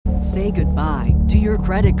Say goodbye to your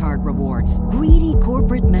credit card rewards. Greedy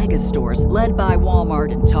corporate mega stores, led by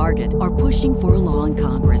Walmart and Target, are pushing for a law in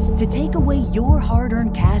Congress to take away your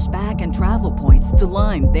hard-earned cash back and travel points to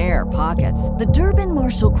line their pockets. The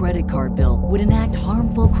Durbin-Marshall credit card bill would enact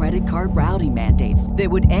harmful credit card routing mandates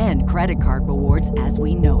that would end credit card rewards as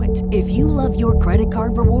we know it. If you love your credit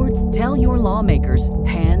card rewards, tell your lawmakers,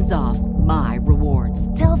 hands off my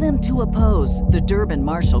rewards. Tell them to oppose the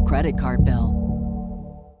Durbin-Marshall credit card bill.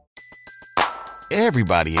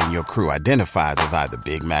 Everybody in your crew identifies as either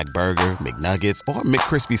Big Mac Burger, McNuggets, or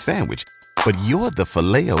McCrispy Sandwich. But you're the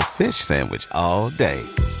Filet-O-Fish Sandwich all day.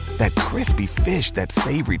 That crispy fish, that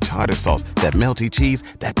savory tartar sauce, that melty cheese,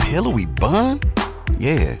 that pillowy bun.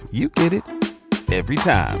 Yeah, you get it. Every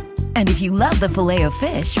time. And if you love the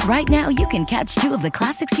Filet-O-Fish, right now you can catch two of the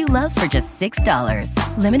classics you love for just $6.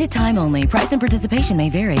 Limited time only. Price and participation may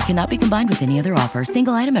vary. Cannot be combined with any other offer.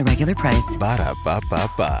 Single item at regular price.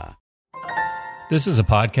 Ba-da-ba-ba-ba. This is a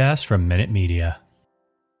podcast from Minute Media.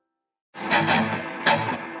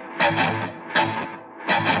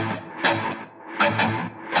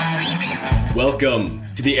 Welcome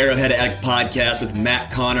to the Arrowhead Addict Podcast with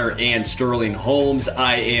Matt Connor and Sterling Holmes.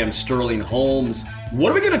 I am Sterling Holmes.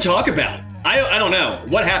 What are we going to talk about? I don't know.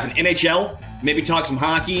 What happened? NHL? Maybe talk some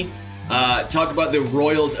hockey? Talk about the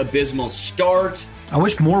Royals' abysmal start? I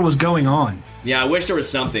wish more was going on. Yeah, I wish there was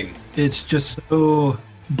something. It's just so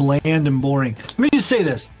bland and boring. Let me just say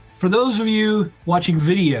this. For those of you watching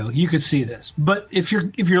video, you could see this. But if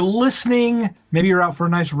you're listening, maybe you're out for a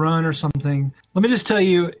nice run or something, let me just tell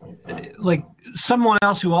you, like someone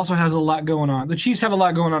else who also has a lot going on. The Chiefs have a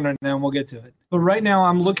lot going on right now, and we'll get to it. But right now,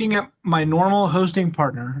 I'm looking at my normal hosting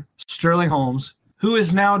partner, Sterling Holmes, who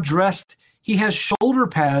is now dressed. He has shoulder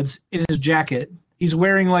pads in his jacket. He's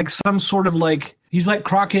wearing like some sort of he's like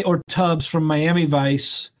Crockett or Tubbs from Miami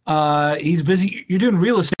Vice. He's busy. You're doing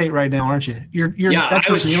real estate right now, aren't you? I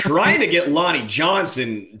was trying to get Lonnie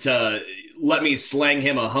Johnson to let me slang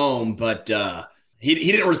him a home, but he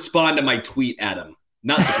didn't respond to my tweet at him.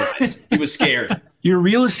 Not surprised. He was scared. Your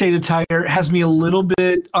real estate attire has me a little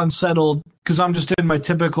bit unsettled because I'm just in my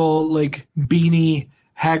typical beanie,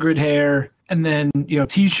 Hagrid hair, and then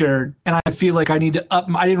t-shirt, and I feel like I need to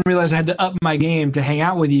up. I didn't realize I had to up my game to hang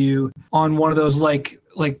out with you on one of those like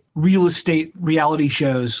real estate reality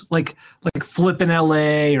shows, like Flippin'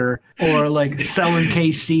 LA or like Selling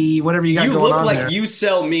KC, whatever you got going on. You look like there. You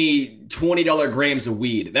sell me $20 grams of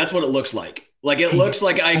weed. That's what it looks like. Like it looks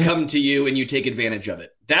like I come to you and you take advantage of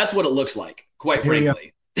it. That's what it looks like, quite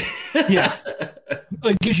frankly. Yeah,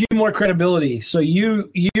 it gives you more credibility. So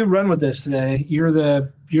you run with this today. You're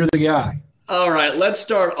the guy. All right, let's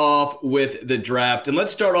start off with the draft, and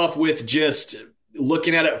let's start off with just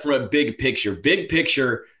looking at it from a big picture. Big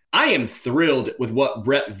picture, I am thrilled with what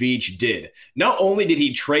Brett Veach did. Not only did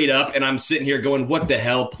he trade up, and I'm sitting here going, what the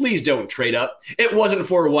hell? Please don't trade up. It wasn't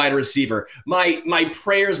for a wide receiver. My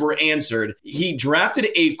prayers were answered. He drafted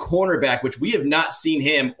a cornerback, which we have not seen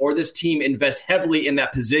him or this team invest heavily in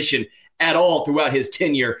that position at all throughout his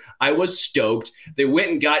tenure. I was stoked. They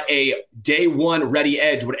went and got a day one ready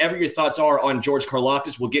edge. Whatever your thoughts are on George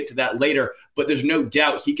Karlaftis, we'll get to that later, but there's no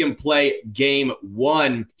doubt he can play game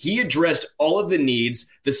one. He addressed all of the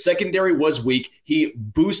needs. The secondary was weak. He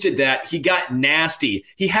boosted that. He got nasty.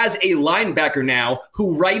 He has a linebacker now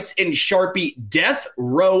who writes in Sharpie death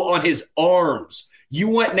row on his arms. You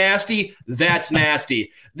want nasty? That's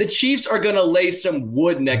nasty. The Chiefs are going to lay some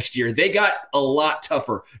wood next year. They got a lot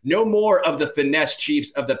tougher. No more of the finesse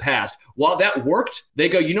Chiefs of the past. While that worked, they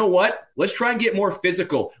go, you know what? Let's try and get more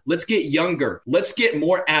physical. Let's get younger. Let's get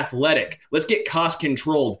more athletic. Let's get cost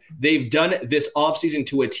controlled. They've done this offseason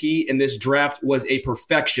to a T, and this draft was a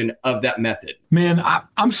perfection of that method. Man,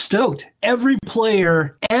 I'm stoked. Every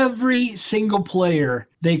single player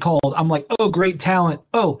they called, I'm like, oh, great talent.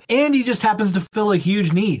 Oh, and he just happens to fill a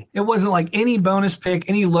huge need. It wasn't like any bonus pick,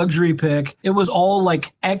 any luxury pick. It was all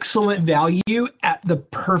like excellent value at the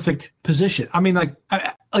perfect position. I mean, like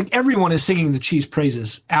everyone is singing the Chiefs'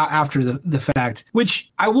 praises after the fact,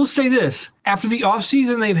 which I will say this, after the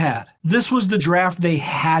offseason they've had, this was the draft they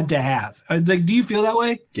had to have. Like, do you feel that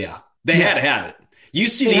way? Yeah, they had to have it. You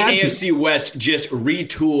see the AFC West just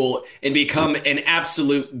retool and become an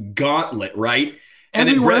absolute gauntlet, right? And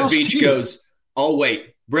then Brett Veach goes, I'll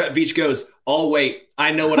wait. Brett Veach goes, I'll wait.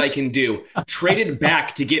 I know what I can do. Traded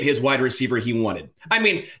back to get his wide receiver he wanted. I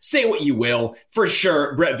mean, say what you will. For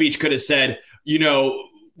sure, Brett Veach could have said, he's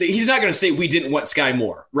not going to say we didn't want Sky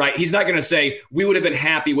Moore, right? He's not going to say we would have been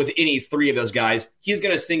happy with any three of those guys. He's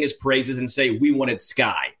going to sing his praises and say we wanted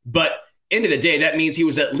Sky. But end of the day, that means he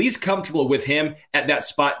was at least comfortable with him at that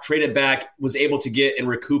spot, traded back, was able to get and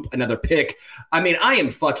recoup another pick. I mean, I am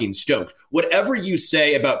fucking stoked. Whatever you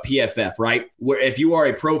say about PFF, right? Where if you are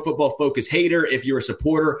a Pro Football Focus hater, if you're a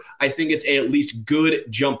supporter, I think it's a at least good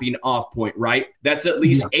jumping off point, right? That's at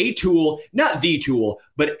least a tool, not the tool,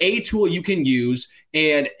 but a tool you can use.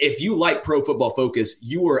 And if you like Pro Football Focus,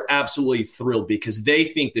 you are absolutely thrilled because they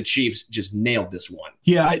think the Chiefs just nailed this one.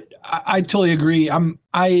 Yeah, I totally agree.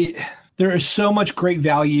 There is so much great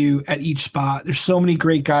value at each spot. There's so many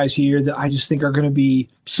great guys here that I just think are going to be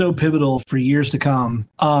so pivotal for years to come.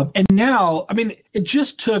 And now, I mean, it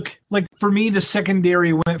just took, like, for me, the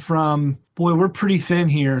secondary went from, boy, we're pretty thin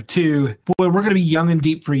here, to, boy, we're going to be young and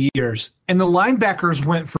deep for years. And the linebackers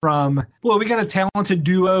went from, boy, we got a talented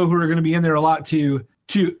duo who are going to be in there a lot, to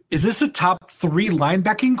is this a top 3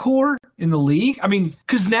 linebacking core in the league? I mean,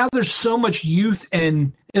 because now there's so much youth,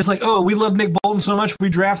 and it's like, oh, we love Nick Bolton so much, we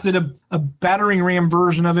drafted a battering ram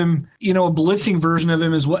version of him, a blitzing version of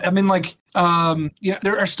him as well. I mean, like,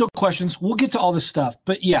 there are still questions. We'll get to all this stuff.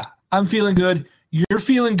 But yeah, I'm feeling good. You're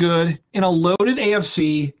feeling good in a loaded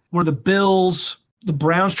AFC where the Bills, the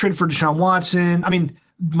Browns trade for Deshaun Watson. I mean,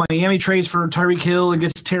 Miami trades for Tyreek Hill and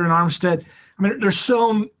gets Terron Armstead. I mean, there's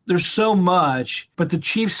so much, but the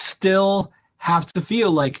Chiefs still have to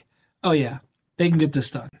feel like, oh yeah, they can get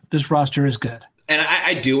this done. This roster is good. And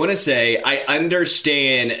I do want to say, I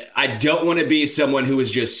understand. I don't want to be someone who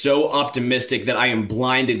is just so optimistic that I am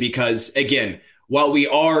blinded because, again, while we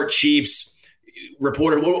are Chiefs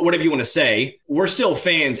reporter, whatever you want to say, we're still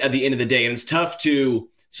fans at the end of the day. And it's tough to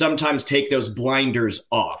sometimes take those blinders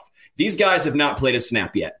off. These guys have not played a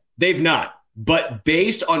snap yet. They've not. But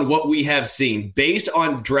based on what we have seen, based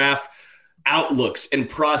on draft outlooks and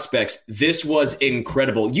prospects, this was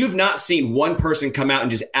incredible. You've not seen one person come out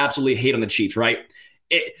and just absolutely hate on the Chiefs, right?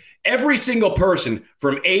 Every single person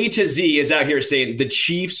from A to Z is out here saying the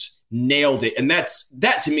Chiefs nailed it. And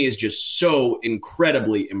that to me is just so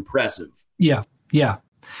incredibly impressive. Yeah.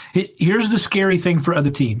 Here's the scary thing for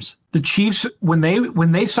other teams. The Chiefs, when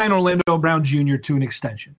they sign Orlando Brown Jr. to an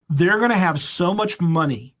extension, they're going to have so much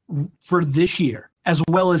money for this year, as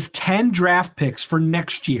well as 10 draft picks for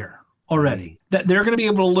next year already, that they're going to be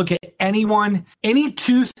able to look at any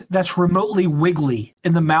tooth that's remotely wiggly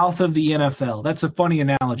in the mouth of the NFL. That's a funny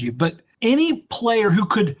analogy, but any player who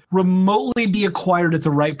could remotely be acquired at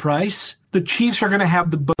the right price, the Chiefs are going to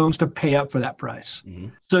have the bones to pay up for that price. Mm-hmm.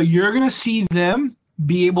 So you're going to see them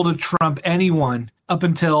be able to trump anyone up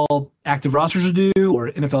until active rosters are due or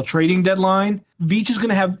NFL trading deadline. Veach is going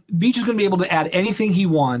to be able to add anything he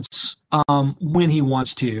wants when he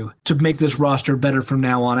wants to make this roster better from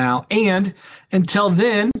now on out. And until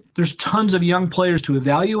then, there's tons of young players to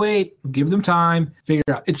evaluate, give them time, figure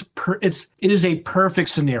out. It is a perfect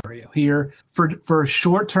scenario here for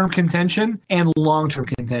short-term contention and long-term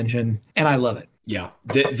contention, and I love it. Yeah,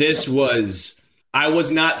 I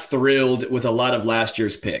was not thrilled with a lot of last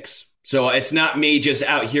year's picks. So it's not me just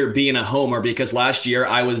out here being a homer, because last year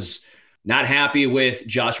I was not happy with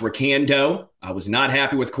Josh Ricando. I was not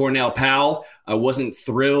happy with Cornell Powell. I wasn't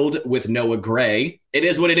thrilled with Noah Gray. It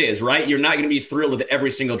is what it is, right? You're not going to be thrilled with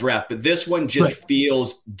every single draft, but this one just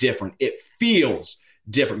feels different. It feels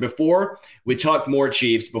different. Before we talk more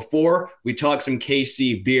Chiefs, before we talk some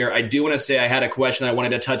KC beer, I do want to say I had a question I wanted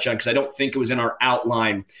to touch on because I don't think it was in our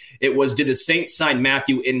outline. It was, did the Saints sign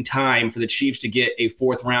Matthew in time for the Chiefs to get a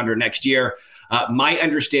 4th rounder next year? My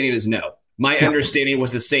understanding is no. My understanding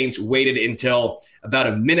was the Saints waited until about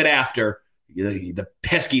a minute after the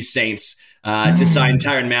pesky Saints to sign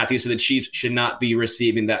Tyrann Mathieu, so the Chiefs should not be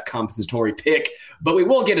receiving that compensatory pick. But we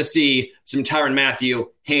will get to see some Tyrann Mathieu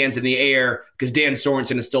hands in the air because Dan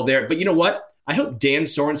Sorensen is still there. But you know what? I hope Dan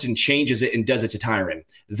Sorensen changes it and does it to Tyrann.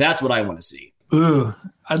 That's what I want to see. Ooh,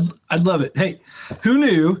 I'd love it. Hey, who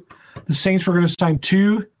knew the Saints were going to sign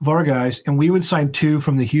 2 of our guys and we would sign 2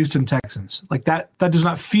 from the Houston Texans? Like that does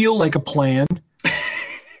not feel like a plan.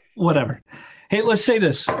 Whatever. Hey, let's say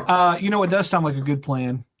this. It does sound like a good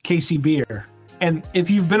plan. KC beer. And if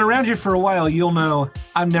you've been around here for a while, you'll know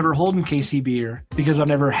I'm never holding KC beer because I've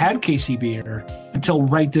never had KC beer until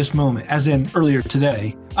right this moment, as in earlier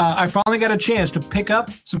today. I finally got a chance to pick up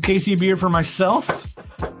some KC beer for myself.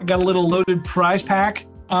 I got a little loaded prize pack.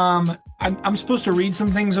 I'm supposed to read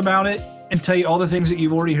some things about it and tell you all the things that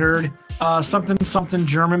you've already heard. Something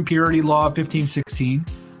German purity law 1516.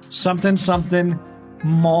 Something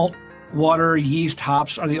malt, water, yeast,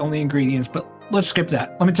 hops are the only ingredients, but let's skip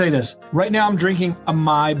that. Let me tell you this. Right now I'm drinking a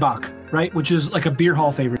Maibach, right? Which is like a beer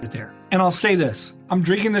hall favorite there. And I'll say this. I'm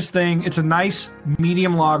drinking this thing. It's a nice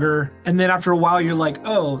medium lager. And then after a while, you're like,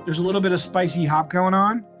 oh, there's a little bit of spicy hop going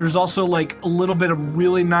on. There's also like a little bit of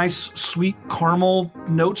really nice sweet caramel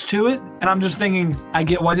notes to it. And I'm just thinking, I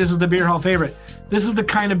get why this is the Beer Hall favorite. This is the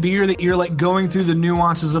kind of beer that you're like going through the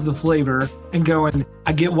nuances of the flavor and going,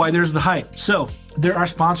 I get why there's the hype. So they're our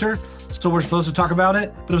sponsor. So we're supposed to talk about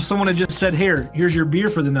it. But if someone had just said, here's your beer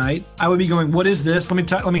for the night, I would be going, what is this?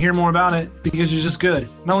 Let me hear more about it, because it's just good.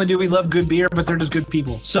 Not only do we love good beer, but they're just good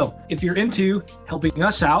people. So if you're into helping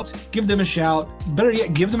us out, give them a shout. Better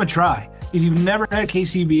yet, give them a try. If you've never had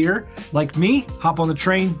KC beer, like me, hop on the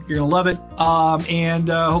train. You're going to love it. And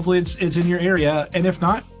hopefully it's in your area. And if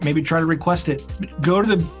not, maybe try to request it. Go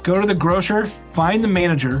to the grocer, find the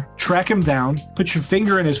manager, track him down, put your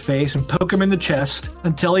finger in his face and poke him in the chest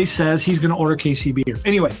until he says he's going to order KC beer.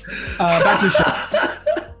 Anyway, back to the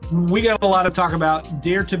show. We got a lot to talk about.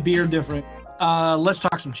 Dare to beer different. Let's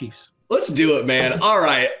talk some Chiefs. Let's do it, man. All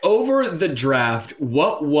right. Over the draft,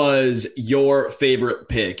 what was your favorite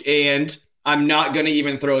pick? And I'm not going to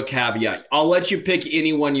even throw a caveat. I'll let you pick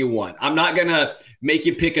anyone you want. I'm not going to make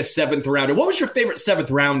you pick a 7th rounder. What was your favorite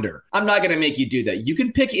 7th rounder? I'm not going to make you do that. You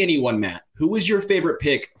can pick anyone, Matt. Who was your favorite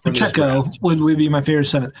pick from this draft? Would be my favorite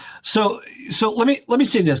 7th. So let me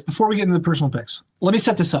say this before we get into the personal picks. Let me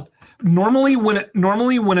set this up. Normally when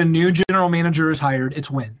a new general manager is hired,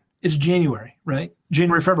 it's when? It's January, right?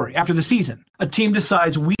 January, February, after the season. A team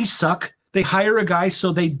decides we suck. They hire a guy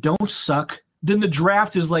so they don't suck. Then the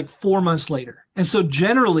draft is like 4 months later. And so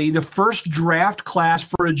generally the first draft class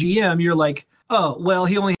for a GM, you're like, oh, well,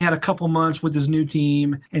 he only had a couple months with his new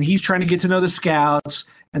team and he's trying to get to know the scouts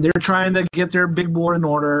and they're trying to get their big board in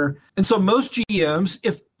order. And so most GMs,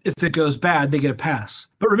 if it goes bad, they get a pass.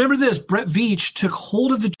 But remember this, Brett Veach took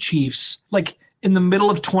hold of the Chiefs like in the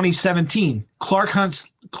middle of 2017. Clark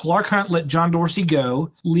Hunt let John Dorsey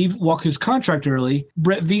go, walk his contract early.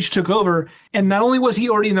 Brett Veach took over, and not only was he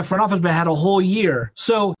already in the front office, but had a whole year.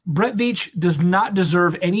 So Brett Veach does not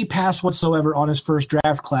deserve any pass whatsoever on his first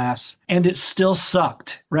draft class, and it still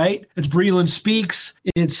sucked, right? It's Breland Speaks.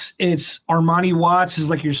 It's Armani Watts is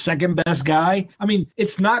like your second best guy. I mean,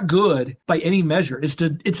 it's not good by any measure. It's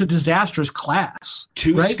a disastrous class.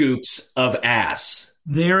 Two right? scoops of ass.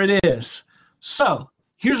 There it is. So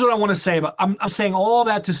here's what I want to say about. I'm saying all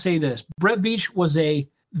that to say this: Brett Veach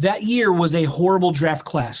that year was a horrible draft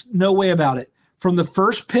class. No way about it. From the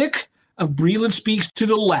first pick of Breland Speaks to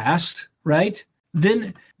the last, right?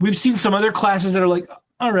 Then we've seen some other classes that are like,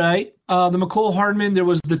 all right, the McCole Hardman. There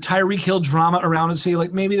was the Tyreek Hill drama around it, so you're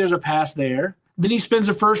like, maybe there's a pass there. Then he spends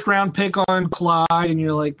a first round pick on Clyde, and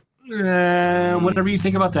you're like, whatever you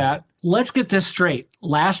think about that. Let's get this straight.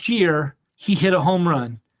 Last year he hit a home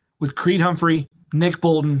run with Creed Humphrey, Nick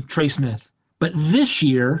Bolton, Trey Smith. But this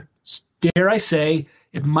year, dare I say,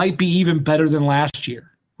 it might be even better than last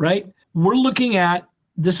year, right? We're looking at,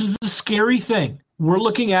 this is the scary thing. We're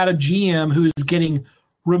looking at a GM who is getting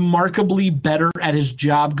remarkably better at his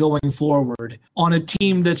job going forward on a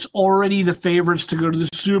team that's already the favorites to go to the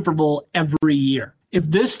Super Bowl every year. If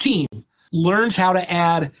this team learns how to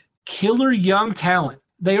add killer young talent,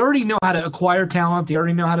 they already know how to acquire talent. They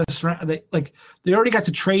already know how to they already got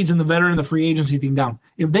the trades and the veteran and the free agency thing down.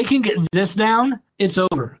 If they can get this down, it's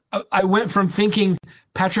over. I went from thinking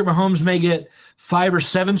Patrick Mahomes may get 5 or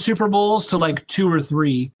 7 Super Bowls to like 2 or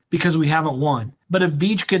 3 because we haven't won. But if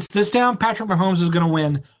Veach gets this down, Patrick Mahomes is going to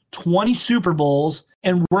win 20 Super Bowls,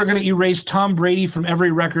 and we're going to erase Tom Brady from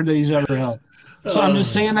every record that he's ever held. So I'm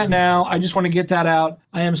just saying that now. I just want to get that out.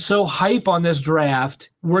 I am so hype on this draft.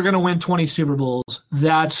 We're going to win 20 Super Bowls.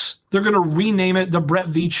 They're going to rename it the Brett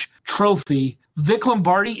Veach Trophy. Vic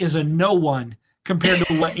Lombardi is a no one compared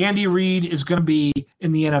to what Andy Reid is going to be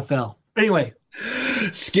in the NFL. Anyway.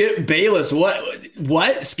 Skip Bayless.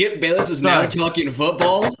 What? Skip Bayless is now talking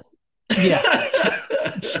football? Yeah.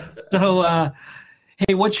 So,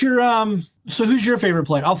 hey, what's your so who's your favorite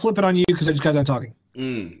player? I'll flip it on you because I just got done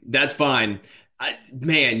talking. That's fine.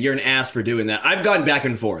 Man, you're an ass for doing that. I've gone back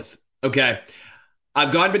and forth. Okay.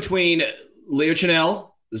 I've gone between Leo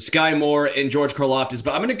Chanel, Sky Moore, and George Karlaftis,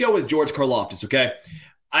 but I'm going to go with George Karlaftis, okay?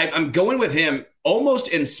 I'm going with him almost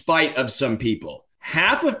in spite of some people.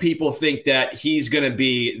 Half of people think that he's going to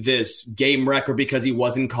be this game wrecker because he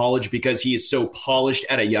was in college, because he is so polished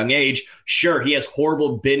at a young age. Sure, he has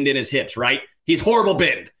horrible bend in his hips, right? He's horrible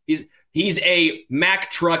bend. He's a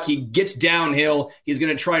Mack truck. He gets downhill. He's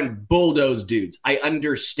going to try and bulldoze dudes. I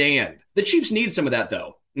understand. The Chiefs need some of that,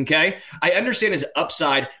 though, okay? I understand his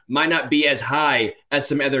upside might not be as high as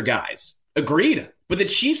some other guys. Agreed. But the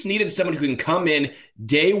Chiefs needed someone who can come in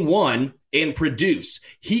day one and produce.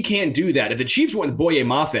 He can't do that. If the Chiefs went with Boye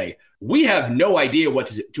Mafe, we have no idea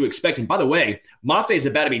what to expect. And by the way, Mafe is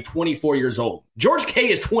about to be 24 years old. George K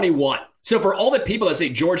is 21. So for all the people that say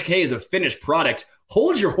George K is a finished product,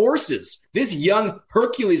 hold your horses. This young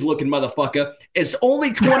Hercules-looking motherfucker is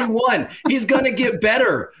only 21. He's going to get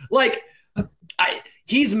better.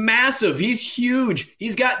 He's massive. He's huge.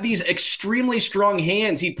 He's got these extremely strong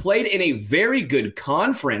hands. He played in a very good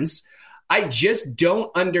conference. I just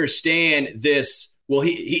don't understand this. Well,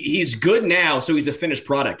 he's good now, so he's a finished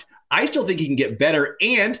product. I still think he can get better,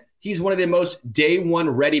 and he's one of the most day one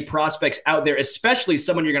ready prospects out there, especially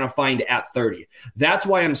someone you're going to find at 30. That's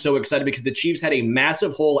why I'm so excited, because the Chiefs had a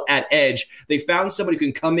massive hole at edge. They found somebody who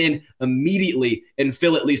can come in immediately and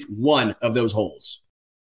fill at least one of those holes.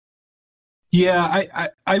 Yeah,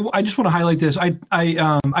 I just want to highlight this.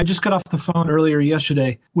 I just got off the phone earlier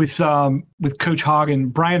yesterday with Coach Hagen,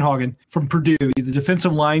 Brian Hagen from Purdue, the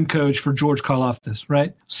defensive line coach for George Karlaftis,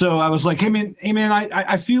 right? So I was like, hey man,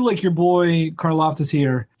 I feel like your boy Karlaftis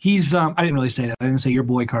here. He's I didn't really say that. I didn't say your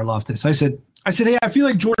boy Karlaftis. I said, hey, I feel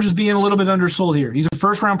like George is being a little bit undersold here. He's a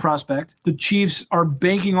first-round prospect. The Chiefs are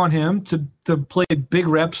banking on him to play big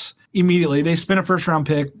reps immediately. They spent a first-round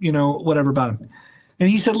pick, whatever about him. And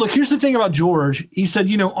he said, look, here's the thing about George. He said,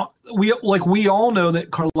 we all know that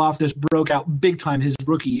Karlaftis broke out big time his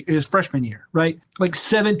freshman year, right? Like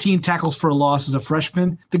 17 tackles for a loss as a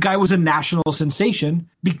freshman. The guy was a national sensation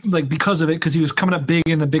because of it, because he was coming up big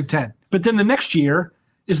in the Big Ten. But then the next year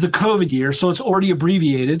is the COVID year, so it's already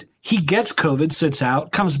abbreviated. He gets COVID, sits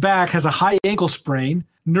out, comes back, has a high ankle sprain,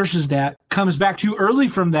 nurses that, comes back too early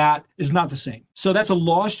from that, is not the same. So that's a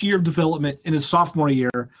lost year of development in his sophomore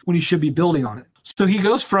year when he should be building on it. So he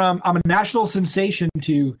goes from, I'm a national sensation,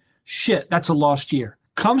 to shit, that's a lost year.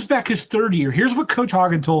 Comes back his third year. Here's what Coach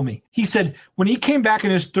Hagen told me. He said when he came back in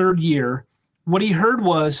his third year, what he heard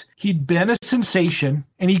was he'd been a sensation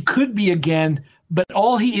and he could be again, but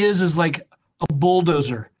all he is like a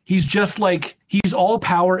bulldozer. He's just like, he's all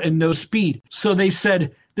power and no speed. So they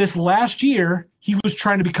said this last year, he was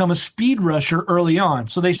trying to become a speed rusher early on.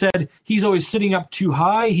 So they said he's always sitting up too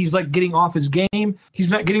high. He's like getting off his game. He's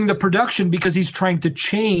not getting the production because he's trying to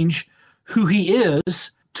change who he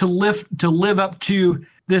is to live up to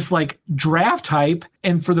this like draft hype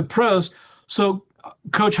and for the pros. So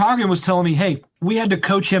Coach Hagen was telling me, hey, we had to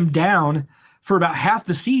coach him down for about half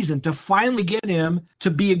the season to finally get him to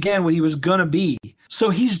be again what he was going to be. So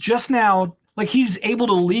he's just now, like, he's able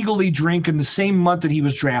to legally drink in the same month that he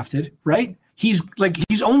was drafted, right? He's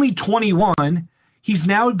only 21. He's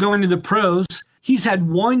now going to the pros. He's had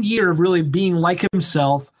 1 year of really being like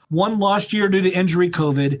himself, one lost year due to injury,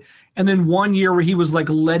 COVID, and then 1 year where he was like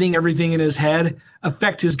letting everything in his head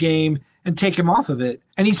affect his game and take him off of it.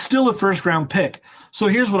 And he's still a first round pick. So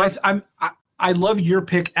here's what I love your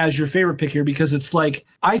pick as your favorite pick here, because it's like,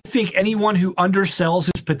 I think anyone who undersells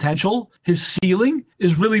his potential, his ceiling,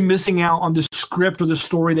 is really missing out on the script or the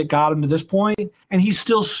story that got him to this point. And he's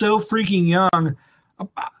still so freaking young.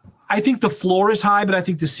 I think the floor is high, but I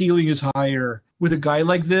think the ceiling is higher with a guy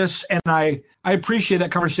like this. And I appreciate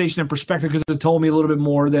that conversation and perspective, because it told me a little bit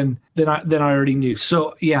more than I already knew.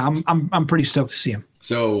 So yeah, I'm pretty stoked to see him.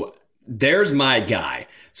 So there's my guy.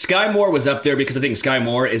 Sky Moore was up there because I think Sky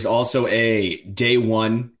Moore is also a day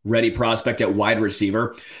one ready prospect at wide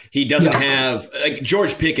receiver. He doesn't have like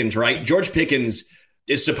George Pickens, right? George Pickens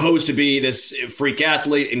is supposed to be this freak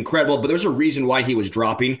athlete, incredible, but there's a reason why he was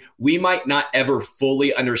dropping. We might not ever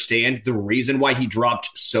fully understand the reason why he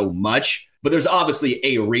dropped so much, but there's obviously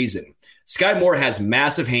a reason. Sky Moore has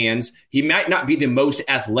massive hands. He might not be the most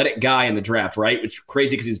athletic guy in the draft, right? Which is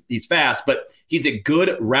crazy because he's fast, but he's a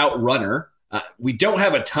good route runner. We don't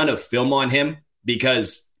have a ton of film on him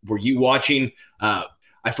because were you watching? I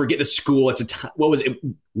forget the school. It's what was it?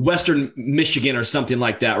 Western Michigan or something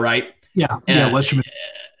like that, right? Yeah, Western Michigan.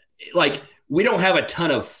 Like, we don't have a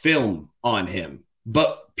ton of film on him,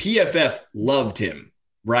 but PFF loved him,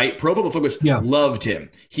 right? Pro Football Focus loved him.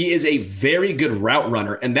 He is a very good route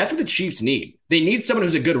runner, and that's what the Chiefs need. They need someone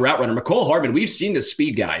who's a good route runner. McCole Hardman, we've seen the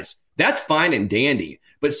speed guys. That's fine and dandy.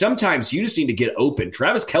 But sometimes you just need to get open.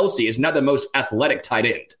 Travis Kelce is not the most athletic tight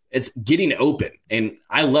end. It's getting open. And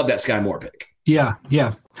I love that Sky Moore pick. Yeah.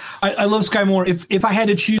 I love Sky Moore. If I had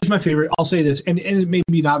to choose my favorite, I'll say this, and it may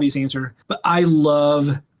be an obvious answer, but I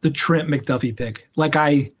love the Trent McDuffie pick. Like,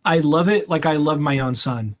 I love it like I love my own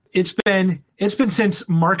son. It's been since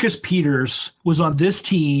Marcus Peters was on this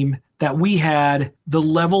team that we had the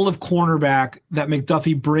level of cornerback that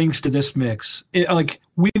McDuffie brings to this mix.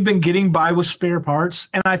 We've been getting by with spare parts,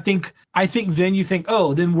 and I think then you think,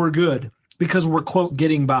 oh, then we're good because we're, quote,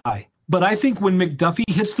 getting by. But I think when McDuffie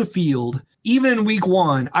hits the field, even in week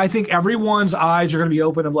one, I think everyone's eyes are going to be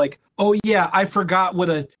open of like, oh yeah, I forgot what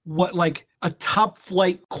a top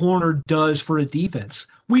flight corner does for a defense.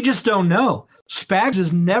 We just don't know. Spags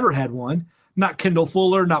has never had one. Not Kendall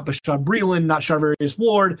Fuller, not Bashaud Breeland, not Charvarius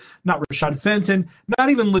Ward, not Rashad Fenton, not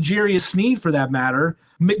even L'Jarius Sneed for that matter.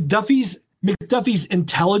 McDuffie's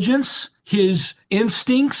intelligence, his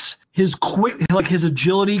instincts, his his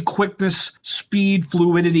agility, quickness, speed,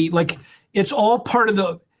 fluidity, like it's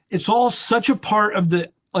all such a part of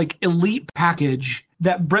the like elite package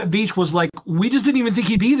that Brett Veach was like, we just didn't even think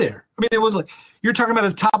he'd be there. I mean, it was like, you're talking about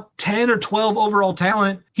a top 10 or 12 overall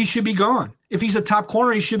talent. He should be gone. If he's a top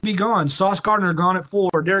corner, he should be gone. Sauce Gardner gone at 4.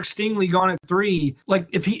 Derek Stingley gone at 3. Like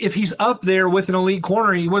if he's up there with an elite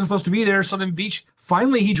corner, he wasn't supposed to be there. So then Veach,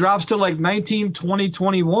 finally he drops to like 19, 20,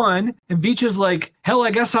 21. And Veach is like, hell, I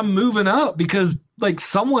guess I'm moving up because like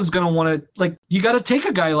someone's going to want to, like, you got to take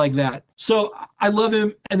a guy like that. So I love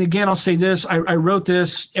him. And again, I'll say this, I wrote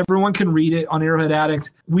this, everyone can read it on Arrowhead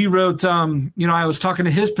Addict. We wrote, I was talking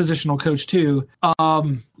to his positional coach too,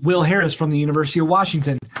 Will Harris from the University of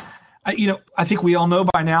Washington. I think we all know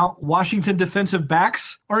by now, Washington defensive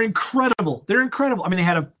backs are incredible. They're incredible. I mean, they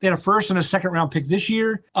had a first and a second round pick this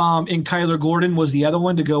year. And Kyler Gordon was the other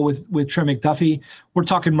one to go with Trent McDuffie. We're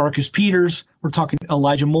talking Marcus Peters. We're talking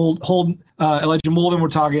Elijah Molden. We're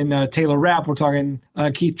talking Taylor Rapp. We're talking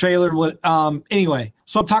Keith Traylor. Anyway,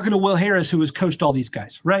 so I'm talking to Will Harris, who has coached all these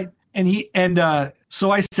guys, right?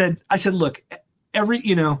 So I said, look,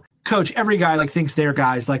 Coach, every guy like thinks their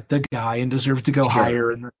guy's like the guy and deserves to go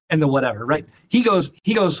higher and the whatever, right? He goes,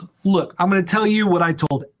 look, I'm going to tell you what I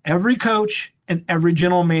told every coach and every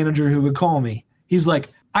general manager who would call me. He's like,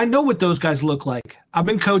 I know what those guys look like. I've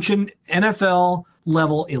been coaching NFL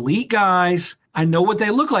level elite guys. I know what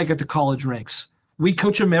they look like at the college ranks. We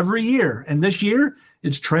coach them every year. And this year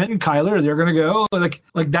it's Trent and Kyler. They're going to go like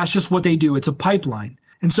that's just what they do. It's a pipeline.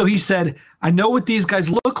 And so he said, I know what these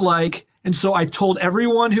guys look like. And so I told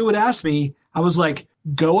everyone who would ask me, I was like,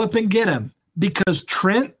 go up and get him because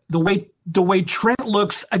Trent, the way Trent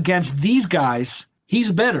looks against these guys,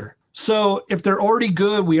 he's better. So if they're already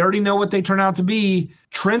good, we already know what they turn out to be.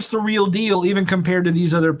 Trent's the real deal, even compared to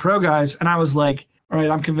these other pro guys. And I was like, all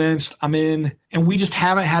right, I'm convinced, I'm in. And we just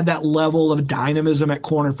haven't had that level of dynamism at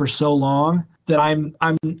corner for so long that I'm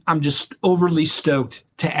just overly stoked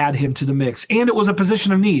to add him to the mix. And it was a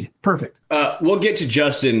position of need. Perfect. We'll get to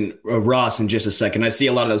Justin Ross in just a second. I see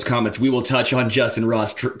a lot of those comments. We will touch on Justin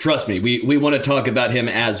Ross. Trust me, we want to talk about him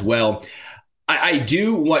as well. I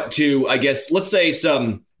do want to, I guess, let's say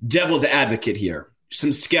some devil's advocate here.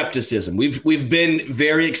 Some skepticism. We've been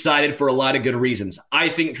very excited for a lot of good reasons. I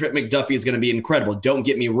think Trent McDuffie is going to be incredible. Don't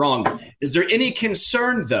get me wrong. Is there any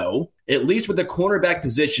concern, though, at least with the cornerback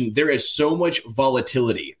position, there is so much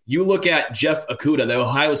volatility. You look at Jeff Okudah, the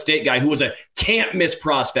Ohio State guy who was a can't-miss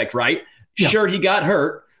prospect, right? Yeah. Sure, he got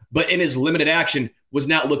hurt, but in his limited action was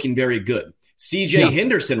not looking very good. C.J.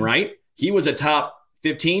 Henderson, right? He was a top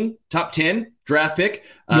 15, top 10 draft pick.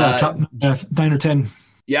 Top 9 or 10.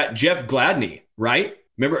 Yeah, Jeff Gladney, right?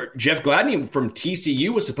 Remember, Jeff Gladney from TCU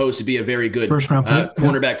was supposed to be a very good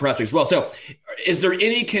cornerback prospect as well. So is there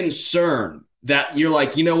any concern that you're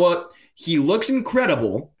like, you know what? He looks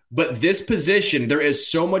incredible, but this position, there is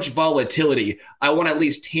so much volatility. I want to at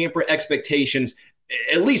least tamper expectations,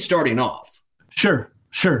 at least starting off. Sure.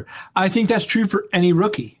 I think that's true for any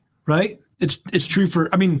rookie, right? It's true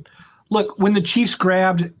for, I mean, look, when the Chiefs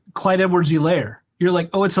grabbed Clyde Edwards-Helaire, you're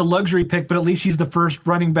like, oh, it's a luxury pick, but at least he's the first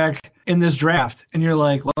running back in this draft. And you're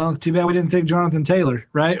like, well, too bad we didn't take Jonathan Taylor,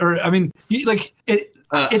 right? Or, I mean, the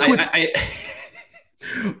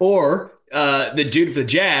dude for the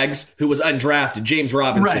Jags who was undrafted, James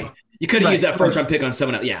Robinson. Right. You could have used that first round pick on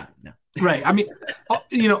someone else. Yeah. No. Right. I mean,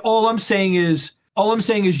 all I'm saying is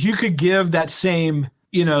you could give that same,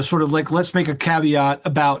 sort of like, let's make a caveat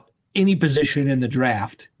about any position in the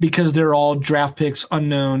draft because they're all draft picks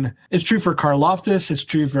unknown. It's true for Karlaftis. It's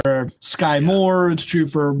true for Sky Moore. It's true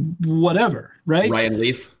for whatever, right? Ryan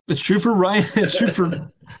Leaf. It's true for Ryan. It's true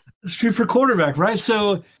for quarterback, right?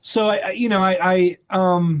 So I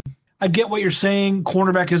get what you're saying.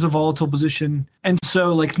 Cornerback is a volatile position. And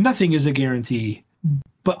so like nothing is a guarantee,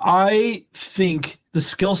 but I think the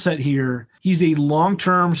skill set here, he's a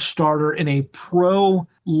long-term starter in a pro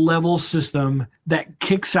level system that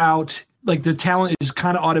kicks out, like the talent is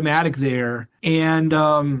kind of automatic there. And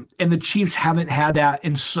the Chiefs haven't had that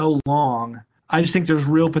in so long. I just think there's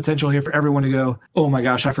real potential here for everyone to go, oh my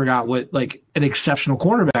gosh, I forgot what like an exceptional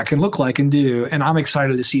cornerback can look like and do. And I'm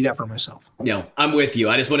excited to see that for myself. No, I'm with you.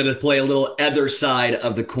 I just wanted to play a little other side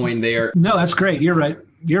of the coin there. No, that's great. You're right.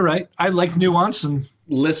 I like nuance and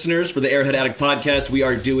listeners, for the Airhead Addict podcast, we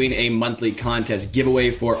are doing a monthly contest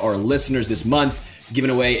giveaway for our listeners this month,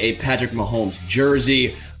 giving away a Patrick Mahomes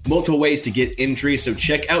jersey. Multiple ways to get entry, so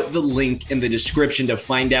check out the link in the description to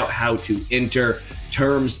find out how to enter.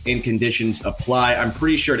 Terms and conditions apply. I'm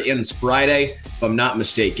pretty sure it ends Friday, if I'm not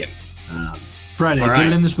mistaken. Friday, all right. Get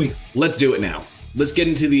it in this week. Let's do it now. Let's get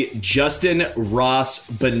into the Justin Ross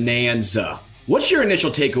bonanza. What's your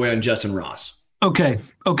initial takeaway on Justin Ross? Okay.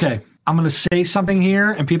 I'm going to say something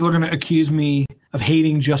here, and people are going to accuse me of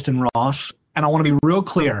hating Justin Ross. And I want to be real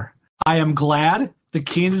clear. I am glad the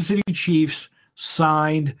Kansas City Chiefs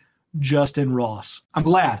signed Justin Ross. I'm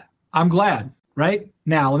glad, right?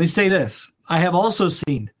 Now, let me say this. I have also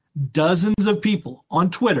seen dozens of people on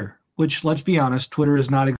Twitter, which, let's be honest, Twitter is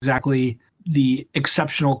not exactly the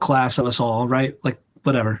exceptional class of us all, right? Like,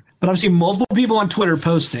 whatever. But I've seen multiple people on Twitter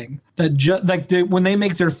posting that when they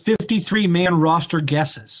make their 53-man roster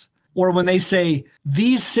guesses, or when they say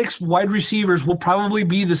these 6 wide receivers will probably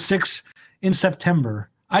be the 6 in September,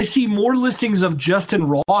 I see more listings of Justin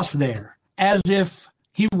Ross there, as if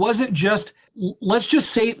he wasn't just. Let's just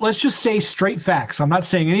say straight facts. I'm not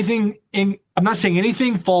saying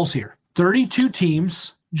anything false here. 32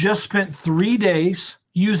 teams just spent 3 days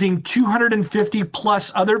using 250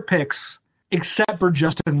 plus other picks, except for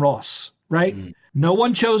Justin Ross, right? No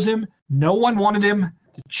one chose him. No one wanted him.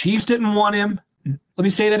 The Chiefs didn't want him. Let me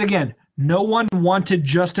say that again. No one wanted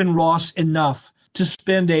Justin Ross enough to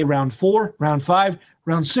spend a round 4, round 5,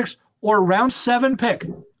 round 6, or round 7 pick.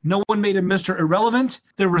 No one made him Mr. Irrelevant.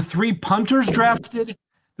 There were 3 punters drafted.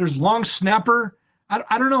 There's long snapper.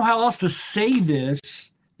 I don't know how else to say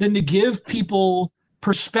this than to give people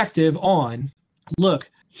perspective on, look,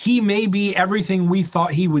 he may be everything we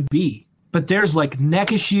thought he would be, but there's like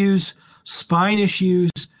neck issues, spine issues,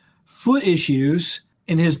 foot issues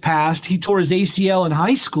in his past. He tore his ACL in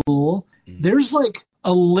high school. There's like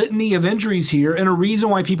a litany of injuries here and a reason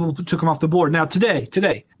why people took him off the board. Now,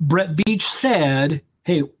 today, Brett Veach said,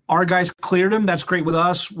 hey, our guys cleared him. That's great with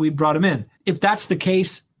us. We brought him in. If that's the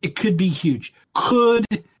case, it could be huge. Could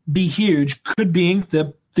be huge. Could being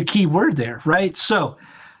the key word there, right? So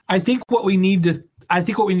I think what we need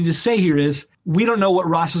to say here is we don't know what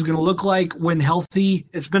Ross is going to look like when healthy.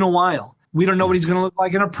 It's been a while. We don't know what he's going to look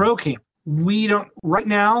like in a pro camp. We don't right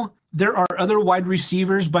now. There are other wide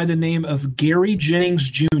receivers by the name of Gary Jennings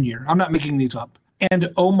Jr. I'm not making these up.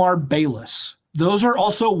 And Omar Bayless. Those are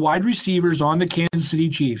also wide receivers on the Kansas City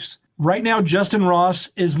Chiefs. Right now, Justin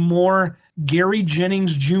Ross is more Gary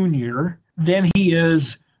Jennings Jr. than he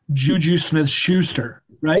is Juju Smith-Schuster,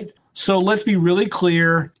 right? So let's be really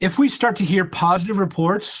clear. If we start to hear positive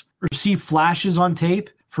reports or see flashes on tape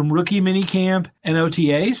from rookie minicamp and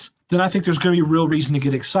OTAs, then I think there's going to be real reason to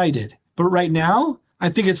get excited. But right now, I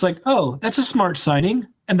think it's like, oh, that's a smart signing,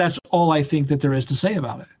 and that's all I think that there is to say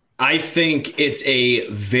about it. I think it's a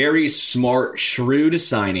very smart, shrewd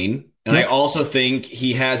signing, and I also think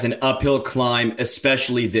he has an uphill climb,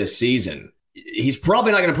 especially this season. He's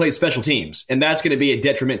probably not going to play special teams, and that's going to be a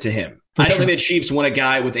detriment to him. I don't think the Chiefs want a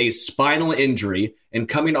guy with a spinal injury and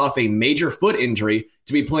coming off a major foot injury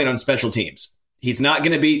to be playing on special teams. It's not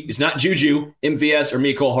Juju, MVS, or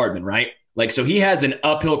Mecole Hardman, right? So he has an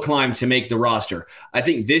uphill climb to make the roster. I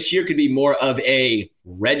think this year could be more of a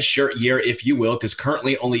red shirt year, if you will, because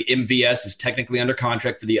currently only MVS is technically under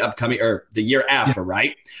contract for the upcoming or the year after,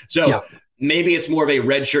 right? So maybe it's more of a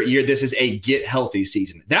red shirt year. This is a get healthy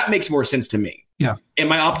season. That makes more sense to me. Yeah.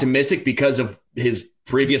 Am I optimistic because of his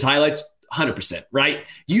previous highlights? 100%, right?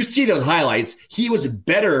 You see those highlights. He was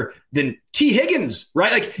better than T. Higgins,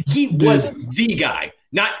 right? He was the guy,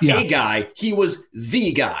 not a guy. He was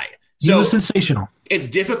the guy. So he was sensational. It's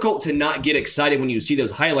difficult to not get excited when you see those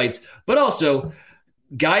highlights, but also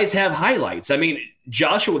guys have highlights. I mean,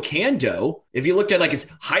 Joshua Kando, if you looked at it's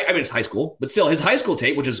high school, but still his high school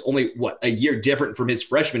tape, which is only a year different from his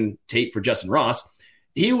freshman tape for Justin Ross,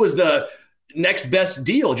 he was the next best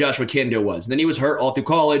deal Joshua Kando was. And then he was hurt all through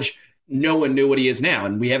college. No one knew what he is now,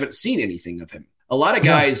 and we haven't seen anything of him. A lot of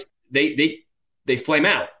guys, they flame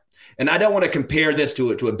out. And I don't want to compare this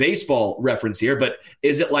to a baseball reference here, but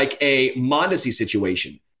is it like a Mondesi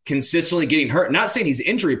situation? Consistently getting hurt. Not saying he's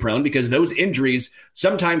injury prone because those injuries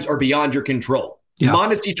sometimes are beyond your control. Yeah.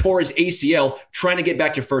 Mondesi tore his ACL trying to get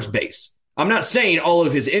back to first base. I'm not saying all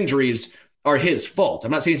of his injuries are his fault.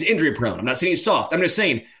 I'm not saying he's injury prone. I'm not saying he's soft. I'm just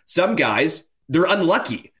saying some guys, they're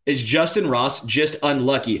unlucky. Is Justin Ross just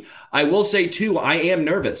unlucky? I will say, too, I am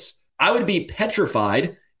nervous. I would be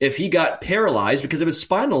petrified if he got paralyzed because of his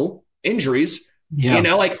spinal injuries. Yeah.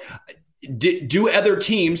 Do other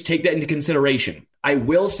teams take that into consideration? I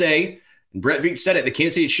will say, and Brett Veach said it, the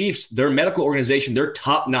Kansas City Chiefs, their medical organization, they're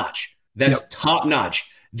top notch. that's top notch.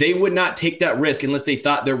 They would not take that risk unless they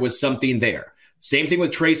thought there was something there. Same thing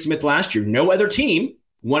with Trey Smith last year. No other team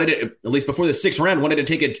wanted to, at least before the 6th round, wanted to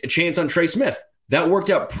take a chance on Trey Smith. That worked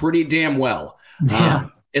out pretty damn well. Yeah.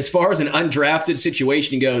 As far as an undrafted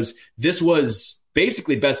situation goes, this was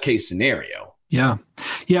basically best case scenario. Yeah.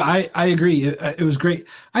 Yeah, I agree. It was great.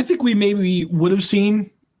 I think we maybe would have seen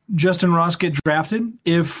Justin Ross get drafted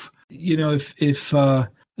if I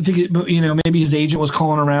think maybe his agent was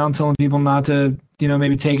calling around telling people not to,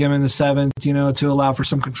 maybe take him in the 7th, to allow for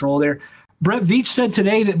some control there. Brett Veach said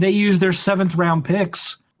today that they used their 7th round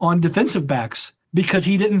picks on defensive backs because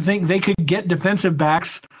he didn't think they could get defensive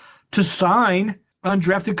backs to sign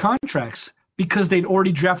undrafted contracts because they'd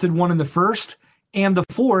already drafted one in the 1st and the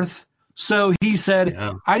 4th. So he said,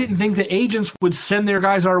 I didn't think the agents would send their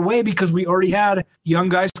guys our way because we already had young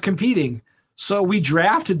guys competing. So we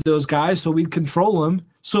drafted those guys so we'd control them.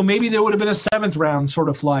 So maybe there would have been a 7th round sort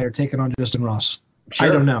of flyer taken on Justin Ross. Sure.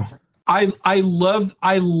 I don't know.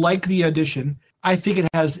 I like the addition. I think it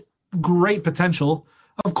has great potential.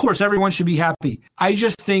 Of course, everyone should be happy. I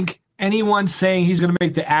just think anyone saying he's going to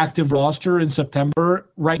make the active roster in September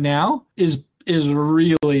right now is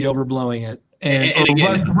really overblowing it and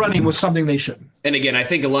again, running with something they shouldn't. And again, I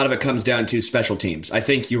think a lot of it comes down to special teams. I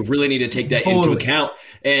think you really need to take that into account.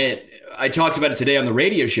 And I talked about it today on the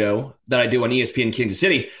radio show that I do on ESPN Kansas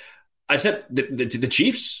City. I said the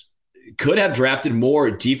Chiefs could have drafted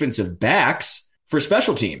more defensive backs for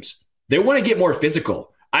special teams. They want to get more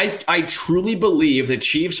physical. I truly believe the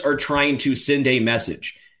Chiefs are trying to send a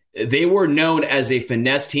message. They were known as a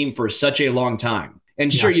finesse team for such a long time.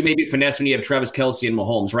 And sure, you may be finesse when you have Travis Kelce and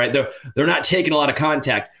Mahomes, right? They're not taking a lot of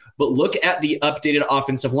contact. But look at the updated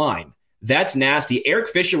offensive line. That's nasty. Eric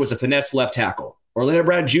Fisher was a finesse left tackle. Orlando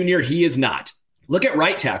Brown Jr., he is not. Look at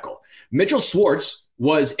right tackle. Mitchell Schwartz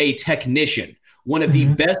was a technician, one of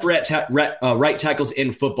the best right tackles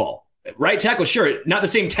in football. Right tackle, sure, not the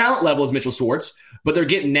same talent level as Mitchell Schwartz, but they're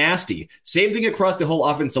getting nasty. Same thing across the whole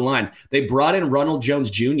offensive line. They brought in Ronald Jones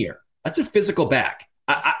Jr. That's a physical back.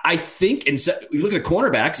 I think, and you look at the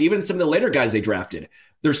cornerbacks, even some of the later guys they drafted,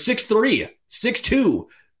 they're 6'3", 6'2".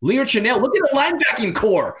 Leo Chanel, look at the linebacking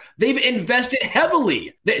core. They've invested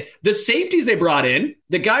heavily. The safeties they brought in,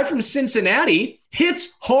 the guy from Cincinnati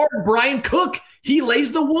hits hard. Brian Cook, he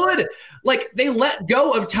lays the wood. Like, they let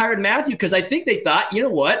go of Tyrann Mathieu because I think they thought, you know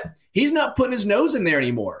what? He's not putting his nose in there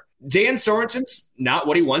anymore. Dan Sorensen's not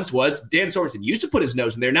what he once was. Dan Sorensen used to put his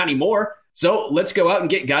nose in there, not anymore. So let's go out and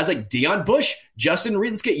get guys like Deion Bush, Justin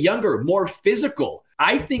Reed. Let's get younger, more physical.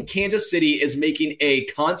 I think Kansas City is making a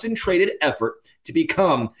concentrated effort to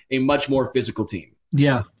become a much more physical team.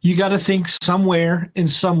 Yeah. You got to think somewhere in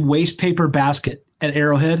some waste paper basket at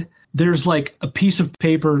Arrowhead, there's like a piece of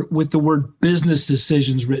paper with the word business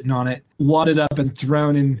decisions written on it, wadded up and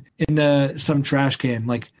thrown in some trash can.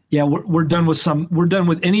 Like, yeah, we're done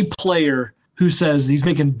with any player who says he's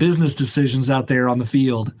making business decisions out there on the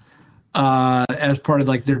field as part of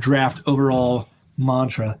like their draft overall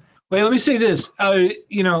mantra. Wait, let me say this.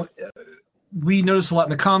 We notice a lot in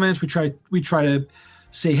the comments. We try to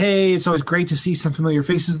say, hey, it's always great to see some familiar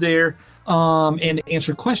faces there and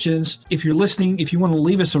answer questions. If you're listening, if you want to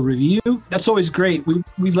leave us a review, that's always great.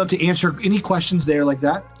 We'd love to answer any questions there like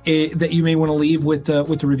that that you may want to leave with the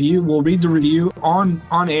review. We'll read the review on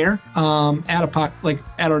air at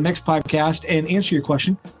our next podcast and answer your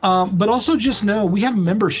question. But also just know we have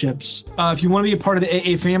memberships. If you want to be a part of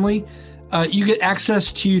the AA family, you get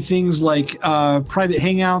access to things like private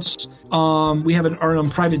hangouts. We have our own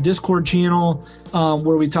private Discord channel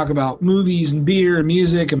where we talk about movies and beer and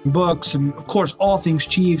music and books and, of course, all things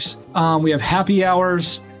Chiefs. We have happy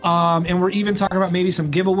hours. And we're even talking about maybe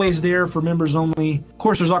some giveaways there for members only. Of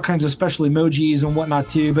course, there's all kinds of special emojis and whatnot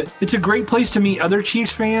too, but it's a great place to meet other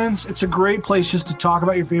Chiefs fans. It's a great place just to talk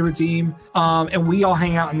about your favorite team. And we all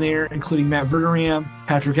hang out in there, including Matt Verderam,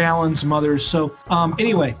 Patrick Allen, some others. So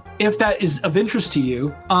anyway, if that is of interest to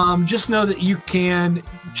you, just know that you can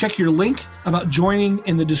check your link about joining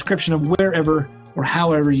in the description of wherever or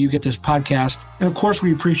however you get this podcast. And of course,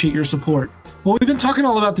 we appreciate your support. Well, we've been talking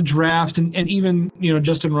all about the draft and even,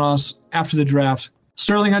 Justin Ross after the draft.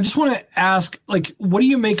 Sterling, I just want to ask, what do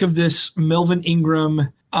you make of this Melvin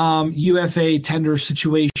Ingram UFA tender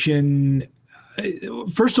situation?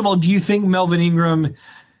 First of all, do you think Melvin Ingram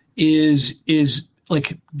is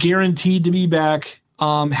guaranteed to be back?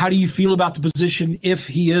 How do you feel about the position if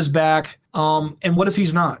he is back? And what if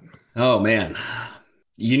he's not? Oh, man.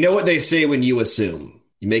 You know what they say when you assume.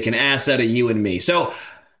 You make an ass out of you and me. So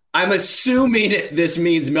I'm assuming this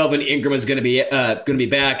means Melvin Ingram is going to be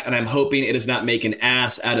back, and I'm hoping it does not make an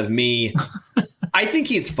ass out of me. I think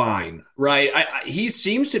he's fine, right? He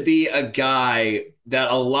seems to be a guy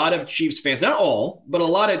that a lot of Chiefs fans, not all, but a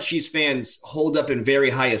lot of Chiefs fans hold up in very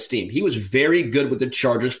high esteem. He was very good with the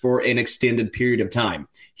Chargers for an extended period of time.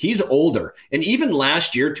 He's older. And even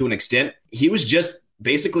last year, to an extent, he was just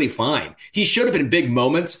basically fine. He showed up in big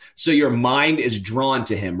moments, so your mind is drawn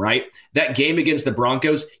to him, right? That game against the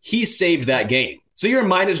Broncos, he saved that game. So your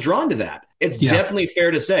mind is drawn to that. It's definitely fair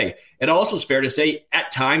to say. It also is fair to say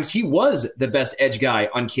at times he was the best edge guy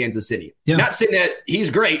on Kansas City. Yeah. Not saying that he's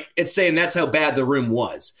great. It's saying that's how bad the room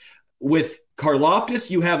was. With Karlaftis,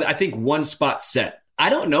 you have, I think, one spot set. I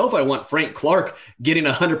don't know if I want Frank Clark getting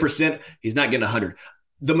 100%. He's not getting 100.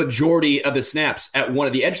 The majority of the snaps at one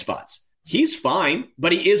of the edge spots. He's fine,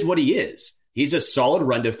 but he is what he is. He's a solid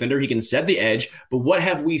run defender. He can set the edge. But what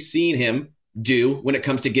have we seen him do when it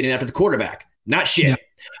comes to getting after the quarterback? Not shit. Yeah.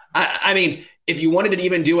 I mean, if you wanted to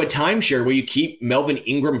even do a timeshare where you keep Melvin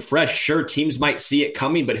Ingram fresh, sure, teams might see it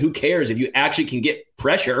coming, but who cares? If you actually can get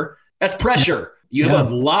pressure, that's pressure. You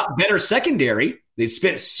have a lot better secondary. They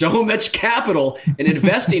spent so much capital in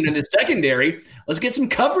investing in the secondary. Let's get some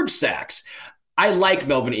coverage sacks. I like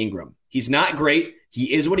Melvin Ingram. He's not great.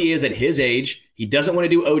 He is what he is at his age. He doesn't want to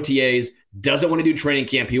do OTAs, doesn't want to do training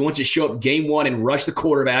camp. He wants to show up game one and rush the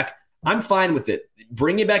quarterback. I'm fine with it.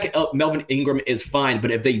 Bringing back Melvin Ingram is fine, but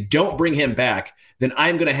if they don't bring him back, then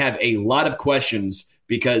I'm going to have a lot of questions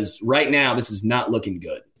because right now this is not looking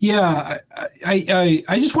good. Yeah,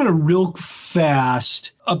 I just want a real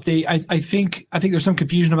fast update. I think there's some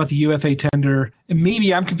confusion about the UFA tender, and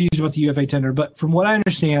maybe I'm confused about the UFA tender. But from what I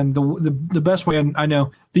understand, the best way I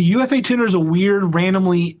know, the UFA tender is a weird,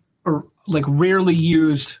 randomly or like rarely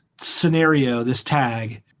used scenario. This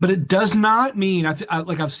tag. But it does not mean,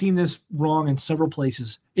 I've seen this wrong in several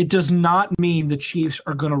places. It does not mean the Chiefs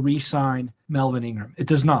are going to re-sign Melvin Ingram. It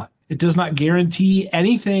does not. It does not guarantee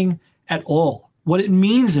anything at all. What it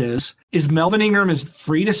means is Melvin Ingram is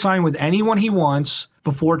free to sign with anyone he wants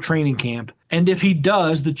before training camp. And if he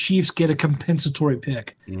does, the Chiefs get a compensatory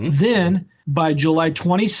pick. Mm-hmm. Then by July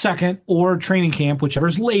 22nd or training camp,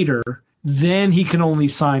 whichever's later, then he can only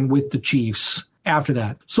sign with the Chiefs after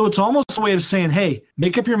that. So it's almost a way of saying, hey,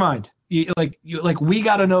 make up your mind. We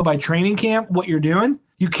got to know by training camp what you're doing.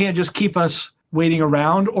 You can't just keep us waiting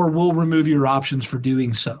around or we'll remove your options for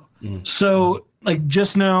doing so. Mm. So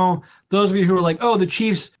just know those of you who are like, oh, the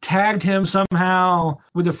Chiefs tagged him somehow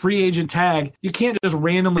with a free agent tag. You can't just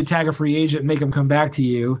randomly tag a free agent and make him come back to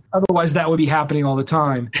you. Otherwise, that would be happening all the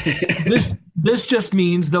time. This just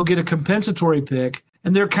means they'll get a compensatory pick.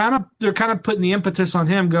 And they're kind of putting the impetus on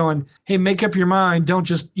him going, hey, make up your mind.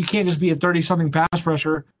 You can't just be a 30-something pass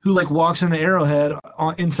rusher who walks into Arrowhead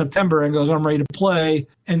in September and goes, I'm ready to play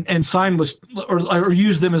and sign with or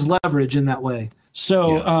use them as leverage in that way.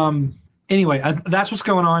 So anyway, that's what's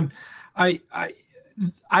going on. I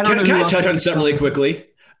don't know. Can I touch on something really quickly?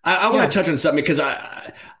 I want to touch on something because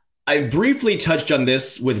I briefly touched on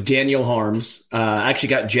this with Daniel Harms. I actually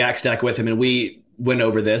got Jack Stack with him and we went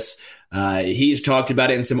over this. He's talked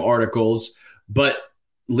about it in some articles, but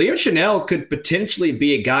Leo Chanel could potentially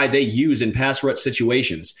be a guy they use in pass rush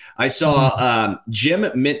situations. I saw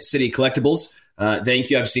Jim Mint City Collectibles. Thank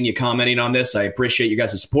you. I've seen you commenting on this. I appreciate you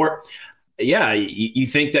guys' support. Yeah, you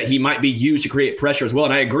think that he might be used to create pressure as well,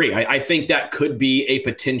 and I agree. I think that could be a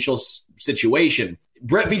potential situation.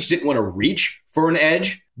 Brett Veach didn't want to reach for an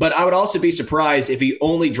edge, but I would also be surprised if he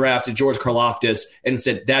only drafted George Karlaftis and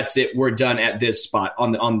said, that's it, we're done at this spot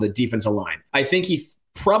on the defensive line. I think he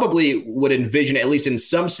probably would envision, at least in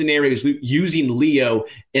some scenarios, using Leo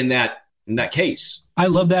in that case. I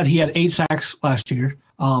love that. He had 8 sacks last year.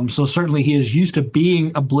 So certainly he is used to being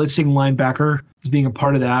a blitzing linebacker, being a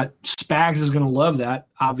part of that. Spags is going to love that,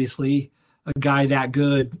 obviously. A guy that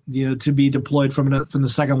good, to be deployed from the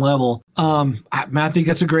second level. I think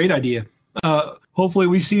that's a great idea. Hopefully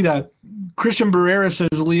we see that. Christian Barrera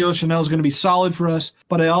says Leo Chanel is going to be solid for us,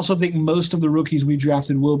 but I also think most of the rookies we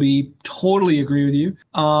drafted will be. Totally agree with you.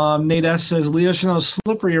 Nate S. says Leo Chanel is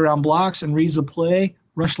slippery around blocks and reads the play,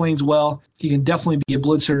 rush lanes well. He can definitely be a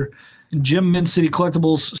blitzer. Jim Mint City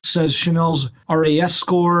Collectibles says Chanel's RAS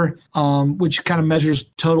score, which kind of measures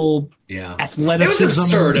total athleticism. It was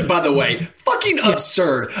absurd, by the way. Fucking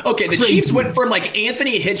absurd. Okay, the Chiefs went from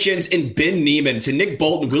Anthony Hitchens and Ben Neiman to Nick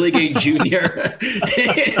Bolton, Willie Gay Jr.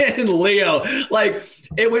 and Leo.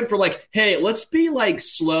 It went from hey, let's be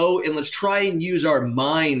slow and let's try and use our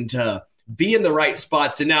mind to be in the right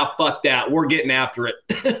spots to now fuck that. We're getting after it.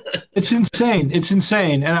 It's insane.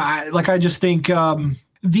 And I just think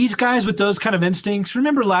these guys with those kind of instincts,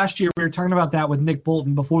 remember last year we were talking about that with Nick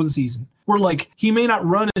Bolton before the season. We're he may not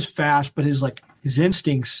run as fast, but his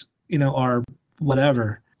instincts, are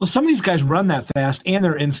whatever. Well, some of these guys run that fast, and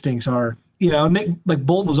their instincts are, Nick, like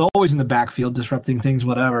Bolton was always in the backfield disrupting things,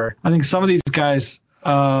 whatever. I think some of these guys,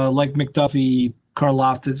 like McDuffie,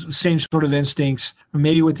 Karloff, same sort of instincts, or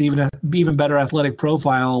maybe with even better athletic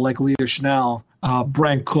profile like Leo Schnell,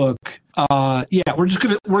 Brent Cook. We're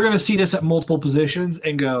gonna see this at multiple positions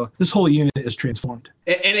and go, this whole unit is transformed.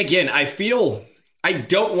 And again, I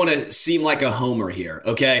don't want to seem like a homer here,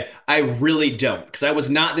 okay? I really don't, because I was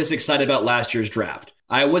not this excited about last year's draft.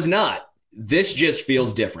 I was not. This just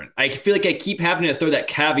feels different. I feel like I keep having to throw that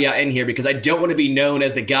caveat in here because I don't want to be known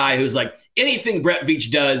as the guy who's like, anything Brett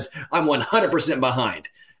Veach does, I'm 100% behind.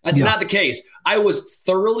 That's not the case. I was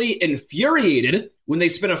thoroughly infuriated when they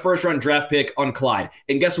spent a first-round draft pick on Clyde.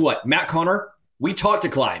 And guess what? Matt Connor, we talked to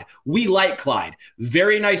Clyde. We like Clyde.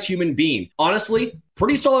 Very nice human being. Honestly,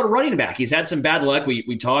 pretty solid running back. He's had some bad luck.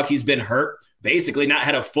 We talked. He's been hurt. Basically not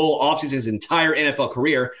had a full offseason his entire NFL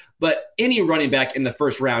career. But any running back in the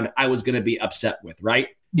first round, I was going to be upset with, right?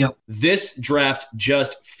 Yep. This draft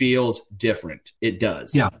just feels different. It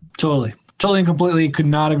does. Yeah, totally. Totally and completely could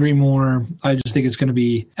not agree more. I just think it's going to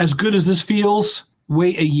be as good as this feels.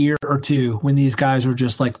 Wait a year or two when these guys are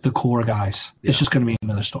just like the core guys. It's just going to be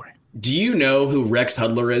another story. Do you know who Rex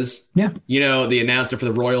Hudler is? Yeah. You know, the announcer for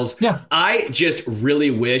the Royals? Yeah. I just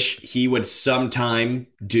really wish he would sometime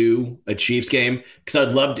do a Chiefs game because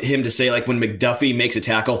I'd love him to say, like, when McDuffie makes a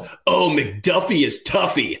tackle, oh, McDuffie is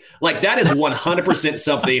toughy. Like, that is 100%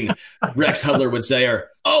 something Rex Hudler would say, or,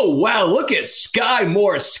 oh, wow, look at Sky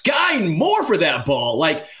Moore for that ball.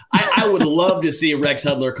 Like, I would love to see Rex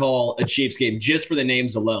Hudler call a Chiefs game just for the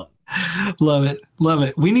names alone. Love it. Love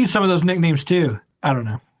it. We need some of those nicknames, too. I don't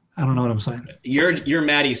know what I'm saying. You're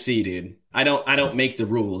Matty C, dude. I don't make the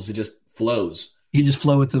rules. It just flows. You just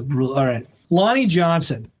flow with the rule. All right. Lonnie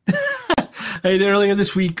Johnson. Hey, earlier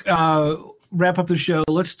this week, wrap up the show.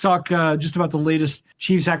 Let's talk just about the latest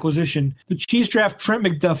Chiefs acquisition. The Chiefs draft Trent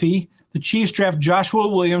McDuffie. The Chiefs draft Joshua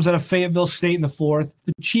Williams out of Fayetteville State in the 4th.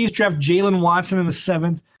 The Chiefs draft Jalen Watson in the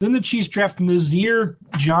 7th. Then the Chiefs draft Nazir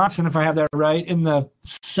Johnson, if I have that right, in the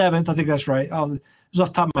 7th. I think that's right. It was off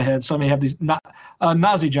the top of my head, so I may have these.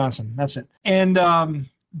 Nazi Johnson, that's it. And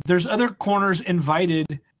there's other corners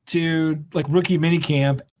invited to like rookie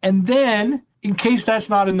minicamp. And then, in case that's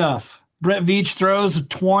not enough, Brett Veach throws a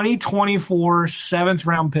 2024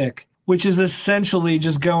 7th-round pick, which is essentially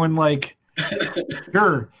just going like,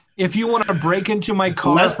 sure, if you want to break into my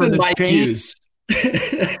car less for than the my chain, cues.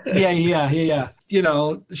 yeah. You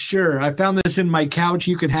know, sure, I found this in my couch.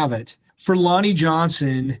 You can have it. For Lonnie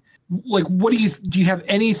Johnson, like, what do you have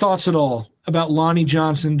any thoughts at all about Lonnie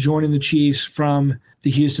Johnson joining the Chiefs from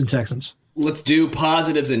the Houston Texans? Let's do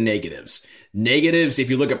positives and negatives. Negatives, if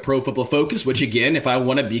you look at Pro Football Focus, which again, if I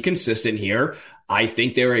want to be consistent here, I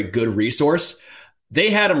think they're a good resource. They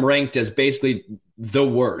had him ranked as basically the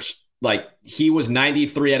worst. Like, he was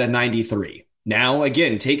 93 out of 93. Now,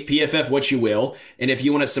 again, take PFF what you will. And if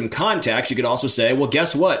you wanted some context, you could also say, well,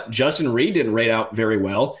 guess what? Justin Reed didn't rate out very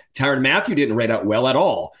well. Tyrann Mathieu didn't rate out well at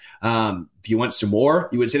all. If you want some more,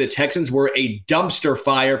 you would say the Texans were a dumpster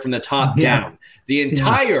fire from the top down. The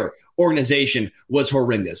entire organization was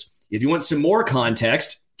horrendous. If you want some more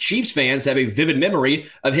context, Chiefs fans have a vivid memory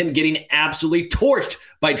of him getting absolutely torched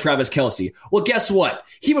by Travis Kelce. Well, guess what?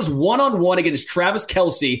 He was one-on-one against Travis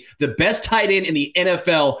Kelce, the best tight end in the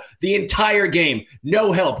NFL, the entire game.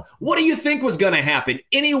 No help. What do you think was going to happen?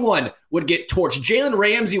 Anyone would get torched. Jalen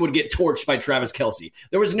Ramsey would get torched by Travis Kelce.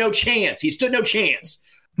 There was no chance. He stood no chance.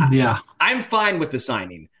 Yeah. I'm fine with the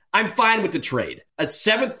signing. I'm fine with the trade. A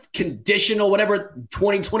 7th conditional, whatever,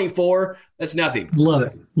 2024, that's nothing. Love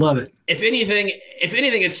it. If anything,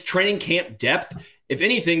 it's training camp depth. If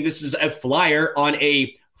anything, this is a flyer on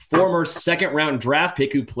a former 2nd-round draft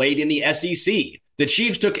pick who played in the SEC. The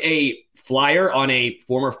Chiefs took a flyer on a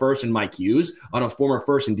former first in Mike Hughes, on a former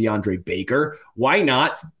first in DeAndre Baker. Why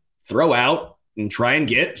not throw out and try and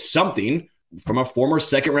get something from a former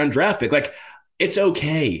 2nd-round draft pick? Like, it's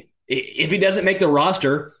okay. If he doesn't make the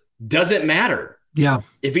roster, doesn't matter. Yeah.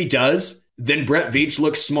 If he does, then Brett Veach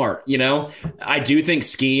looks smart. You know, I do think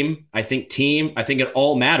scheme, I think team, I think it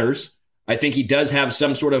all matters. I think he does have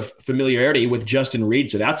some sort of familiarity with Justin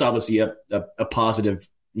Reed. So that's obviously a positive,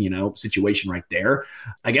 situation right there.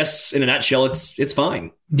 I guess in a nutshell, it's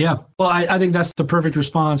fine. Yeah. Well, I think that's the perfect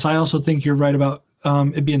response. I also think you're right about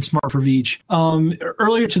it being smart for Veach.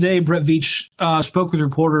 Earlier today, Brett Veach spoke with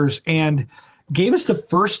reporters and gave us the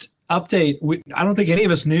first update. I don't think any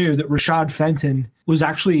of us knew that Rashad Fenton was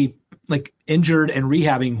actually like injured and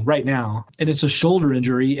rehabbing right now. And it's a shoulder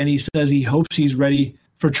injury. And he says he hopes he's ready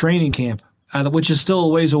for training camp, which is still a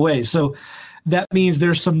ways away. So that means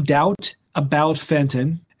there's some doubt about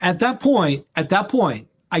Fenton. At that point,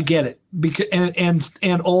 I get it. Because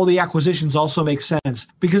and all the acquisitions also make sense.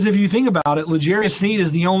 Because if you think about it, L'Jarius Sneed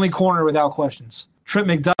is the only corner without questions. Trent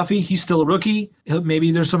McDuffie, he's still a rookie.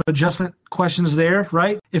 Maybe there's some adjustment questions there,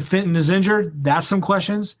 right? If Fenton is injured, that's some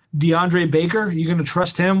questions. DeAndre Baker, you going to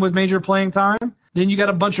trust him with major playing time? Then you got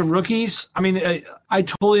a bunch of rookies. I mean, I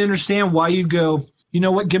totally understand why you'd go, you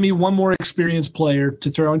know what, give me one more experienced player to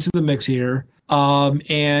throw into the mix here.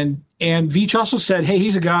 And Veach also said, hey,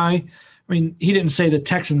 he's a guy. I mean, he didn't say the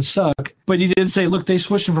Texans suck, but he did say, look, they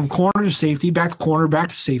switched him from corner to safety, back to corner, back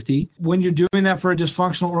to safety. When you're doing that for a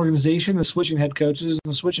dysfunctional organization, the switching head coaches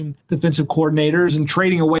and the switching defensive coordinators and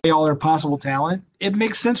trading away all their possible talent, it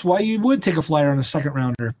makes sense why you would take a flyer on a second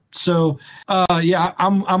rounder. So, yeah,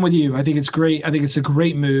 I'm with you. I think it's great. I think it's a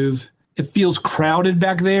great move. It feels crowded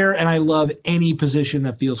back there, and I love any position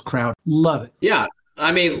that feels crowded. Love it. Yeah.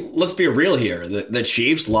 I mean, let's be real here. The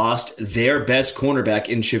Chiefs lost their best cornerback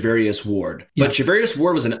in Charvarius Ward. Yeah. But Charvarius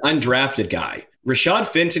Ward was an undrafted guy. Rashad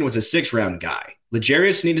Fenton was a 6th-round guy.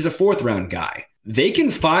 L'Jarius Sneed is a 4th-round guy. They can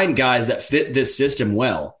find guys that fit this system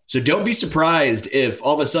well. So don't be surprised if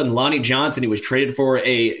all of a sudden Lonnie Johnson, who was traded for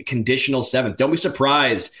a conditional 7th. Don't be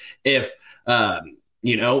surprised if, a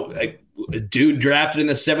dude drafted in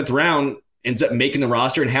the 7th round ends up making the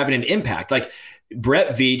roster and having an impact. Like,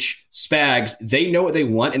 Brett Veach, Spags, they know what they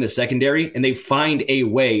want in the secondary, and they find a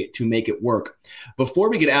way to make it work. Before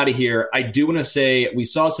we get out of here, I do want to say we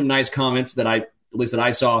saw some nice comments that I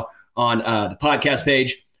saw on the podcast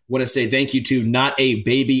page. Want to say thank you to Not a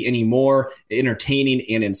Baby Anymore, entertaining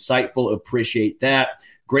and insightful. Appreciate that.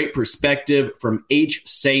 Great perspective from H.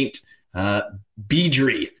 Saint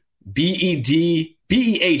Beedry, BEHDRH.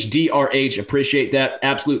 Appreciate that.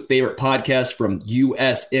 Absolute favorite podcast from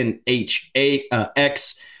USNHAX.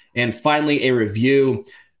 And finally, a review.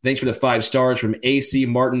 Thanks for the 5 stars from AC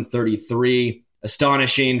Martin 33.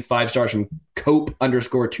 Astonishing. 5 stars from Cope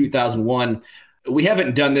 _2001. We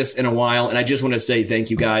haven't done this in a while, and I just want to say thank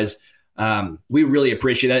you guys. We really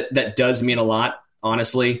appreciate that. That does mean a lot,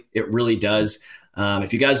 honestly. It really does.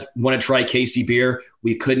 If you guys want to try KC beer,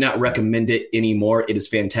 we could not recommend it anymore. It is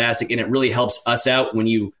fantastic, and it really helps us out when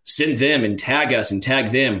you send them and tag us and tag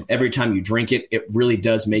them every time you drink it. It really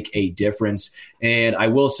does make a difference. And I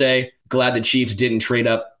will say, glad the Chiefs didn't trade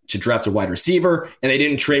up to draft a wide receiver, and they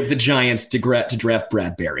didn't trade with the Giants to draft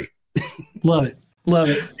Bradbury. Love it.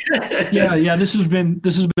 Yeah. This has been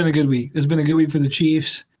a good week. It's been a good week for the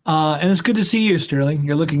Chiefs, and it's good to see you, Sterling.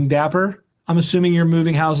 You're looking dapper. I'm assuming you're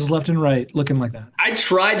moving houses left and right, looking like that. I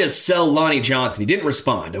tried to sell Lonnie Johnson. He didn't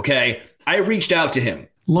respond, okay? I reached out to him.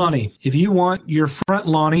 Lonnie, if you want your front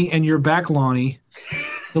Lonnie and your back Lonnie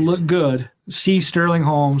to look good, see Sterling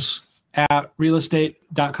Holmes at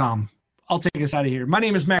realestate.com. I'll take us out of here. My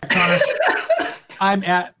name is Matt Connor. I'm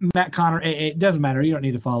at Matt Connor AA. Doesn't matter. You don't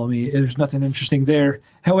need to follow me. There's nothing interesting there.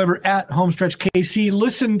 However, at Homestretch KC,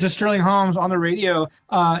 listen to Sterling Holmes on the radio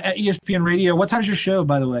at ESPN Radio. What time's your show,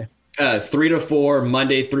 by the way? 3 to 4,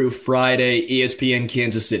 Monday through Friday, ESPN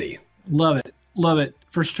Kansas City. Love it.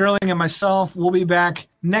 For Sterling and myself, we'll be back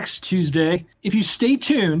next Tuesday. If you stay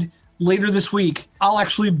tuned, later this week, I'll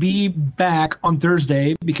actually be back on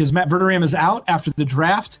Thursday because Matt Verderam is out after the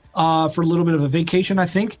draft for a little bit of a vacation, I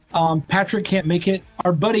think. Patrick can't make it.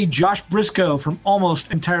 Our buddy Josh Briscoe from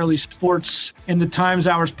Almost Entirely Sports and the Times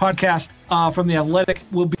Hours podcast from The Athletic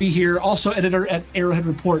will be here. Also editor at Arrowhead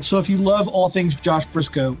Report. So if you love all things Josh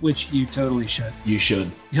Briscoe, which you totally should. You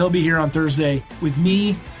should. He'll be here on Thursday with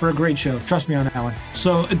me for a great show. Trust me on that one.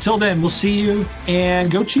 So until then, we'll see you and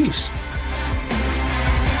go Chiefs.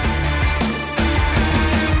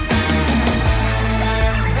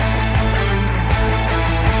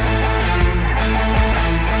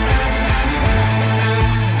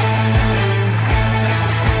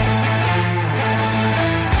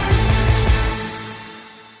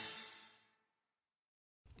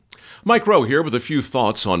 Mike Rowe here with a few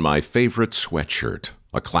thoughts on my favorite sweatshirt,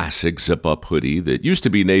 a classic zip-up hoodie that used to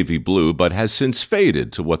be navy blue but has since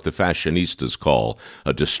faded to what the fashionistas call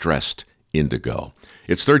a distressed indigo.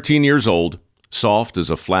 It's 13 years old, soft as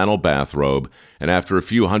a flannel bathrobe, and after a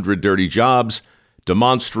few hundred dirty jobs,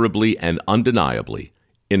 demonstrably and undeniably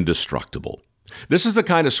indestructible. This is the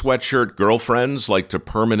kind of sweatshirt girlfriends like to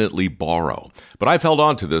permanently borrow, but I've held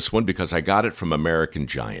on to this one because I got it from American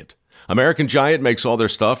Giant. American Giant makes all their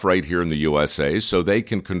stuff right here in the USA so they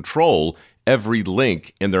can control every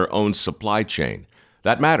link in their own supply chain.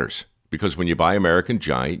 That matters because when you buy American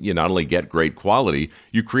Giant, you not only get great quality,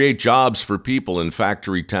 you create jobs for people in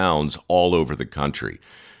factory towns all over the country.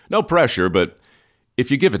 No pressure, but If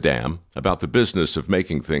you give a damn about the business of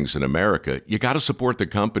making things in America, you got to support the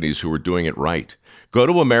companies who are doing it right. Go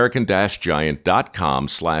to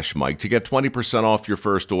american-giant.com/Mike to get 20% off your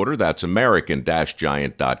first order. That's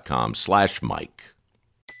american-giant.com/Mike.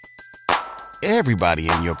 Everybody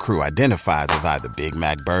in your crew identifies as either Big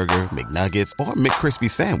Mac Burger, McNuggets, or McCrispy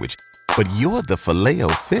Sandwich. But you're the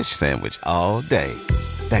Filet-O-Fish Sandwich all day.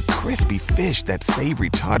 That crispy fish, that savory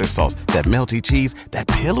tartar sauce, that melty cheese, that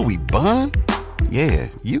pillowy bun. Yeah,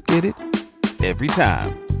 you get it. Every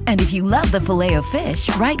time. And if you love the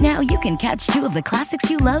Filet-O-Fish, right now you can catch two of the classics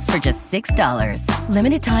you love for just $6.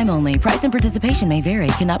 Limited time only. Price and participation may vary.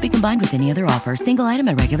 Cannot be combined with any other offer. Single item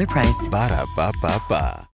at regular price. Ba-da-ba-ba-ba.